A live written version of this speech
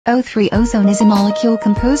O3 ozone is a molecule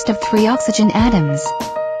composed of 3 oxygen atoms.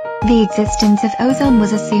 The existence of ozone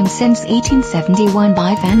was assumed since 1871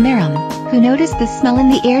 by Van Merom, who noticed the smell in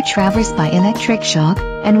the air traversed by electric shock,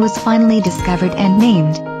 and was finally discovered and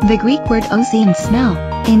named, the Greek word ozone smell,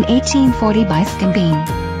 in 1840 by Skambine.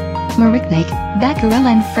 Marigny, Becquerel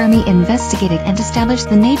and Fermi investigated and established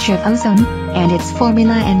the nature of ozone, and its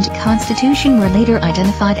formula and constitution were later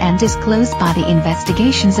identified and disclosed by the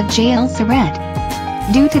investigations of J.L. Surratt.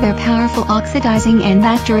 Due to their powerful oxidizing and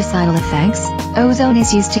bactericidal effects, ozone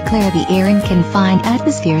is used to clear the air in confined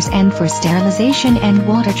atmospheres and for sterilization and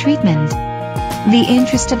water treatment. The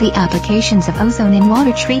interest of the applications of ozone in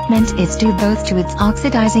water treatment is due both to its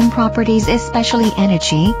oxidizing properties, especially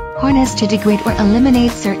energy, harnessed to degrade or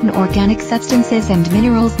eliminate certain organic substances and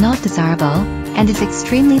minerals not desirable, and its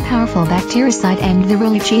extremely powerful bactericide and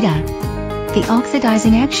virulicida. The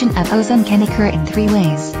oxidizing action of ozone can occur in 3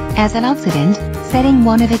 ways: as an oxidant, setting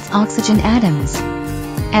one of its oxygen atoms;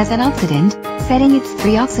 as an oxidant, setting its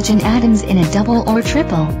 3 oxygen atoms in a double or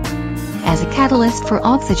triple; as a catalyst for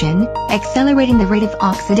oxygen, accelerating the rate of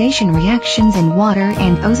oxidation reactions in water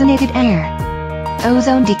and ozonated air.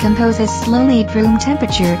 Ozone decomposes slowly at room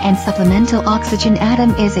temperature and supplemental oxygen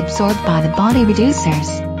atom is absorbed by the body reducers.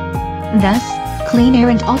 Thus, clean air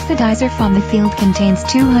and oxidizer from the field contains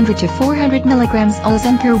 200 to 400 mg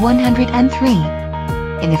ozone per 103.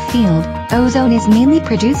 In the field, ozone is mainly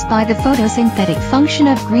produced by the photosynthetic function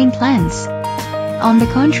of green plants. On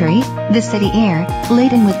the contrary, the city air,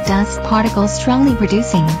 laden with dust particles strongly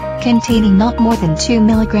reducing, containing not more than 2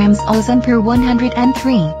 mg ozone per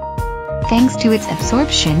 103. Thanks to its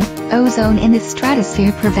absorption, ozone in the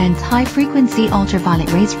stratosphere prevents high-frequency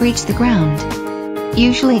ultraviolet rays reach the ground.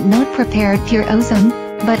 Usually not prepared pure ozone,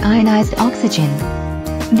 but ionized oxygen.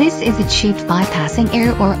 This is achieved by passing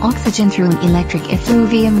air or oxygen through an electric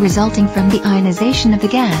effluvium resulting from the ionization of the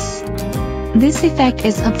gas. This effect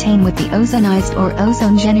is obtained with the ozonized or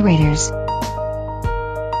ozone generators.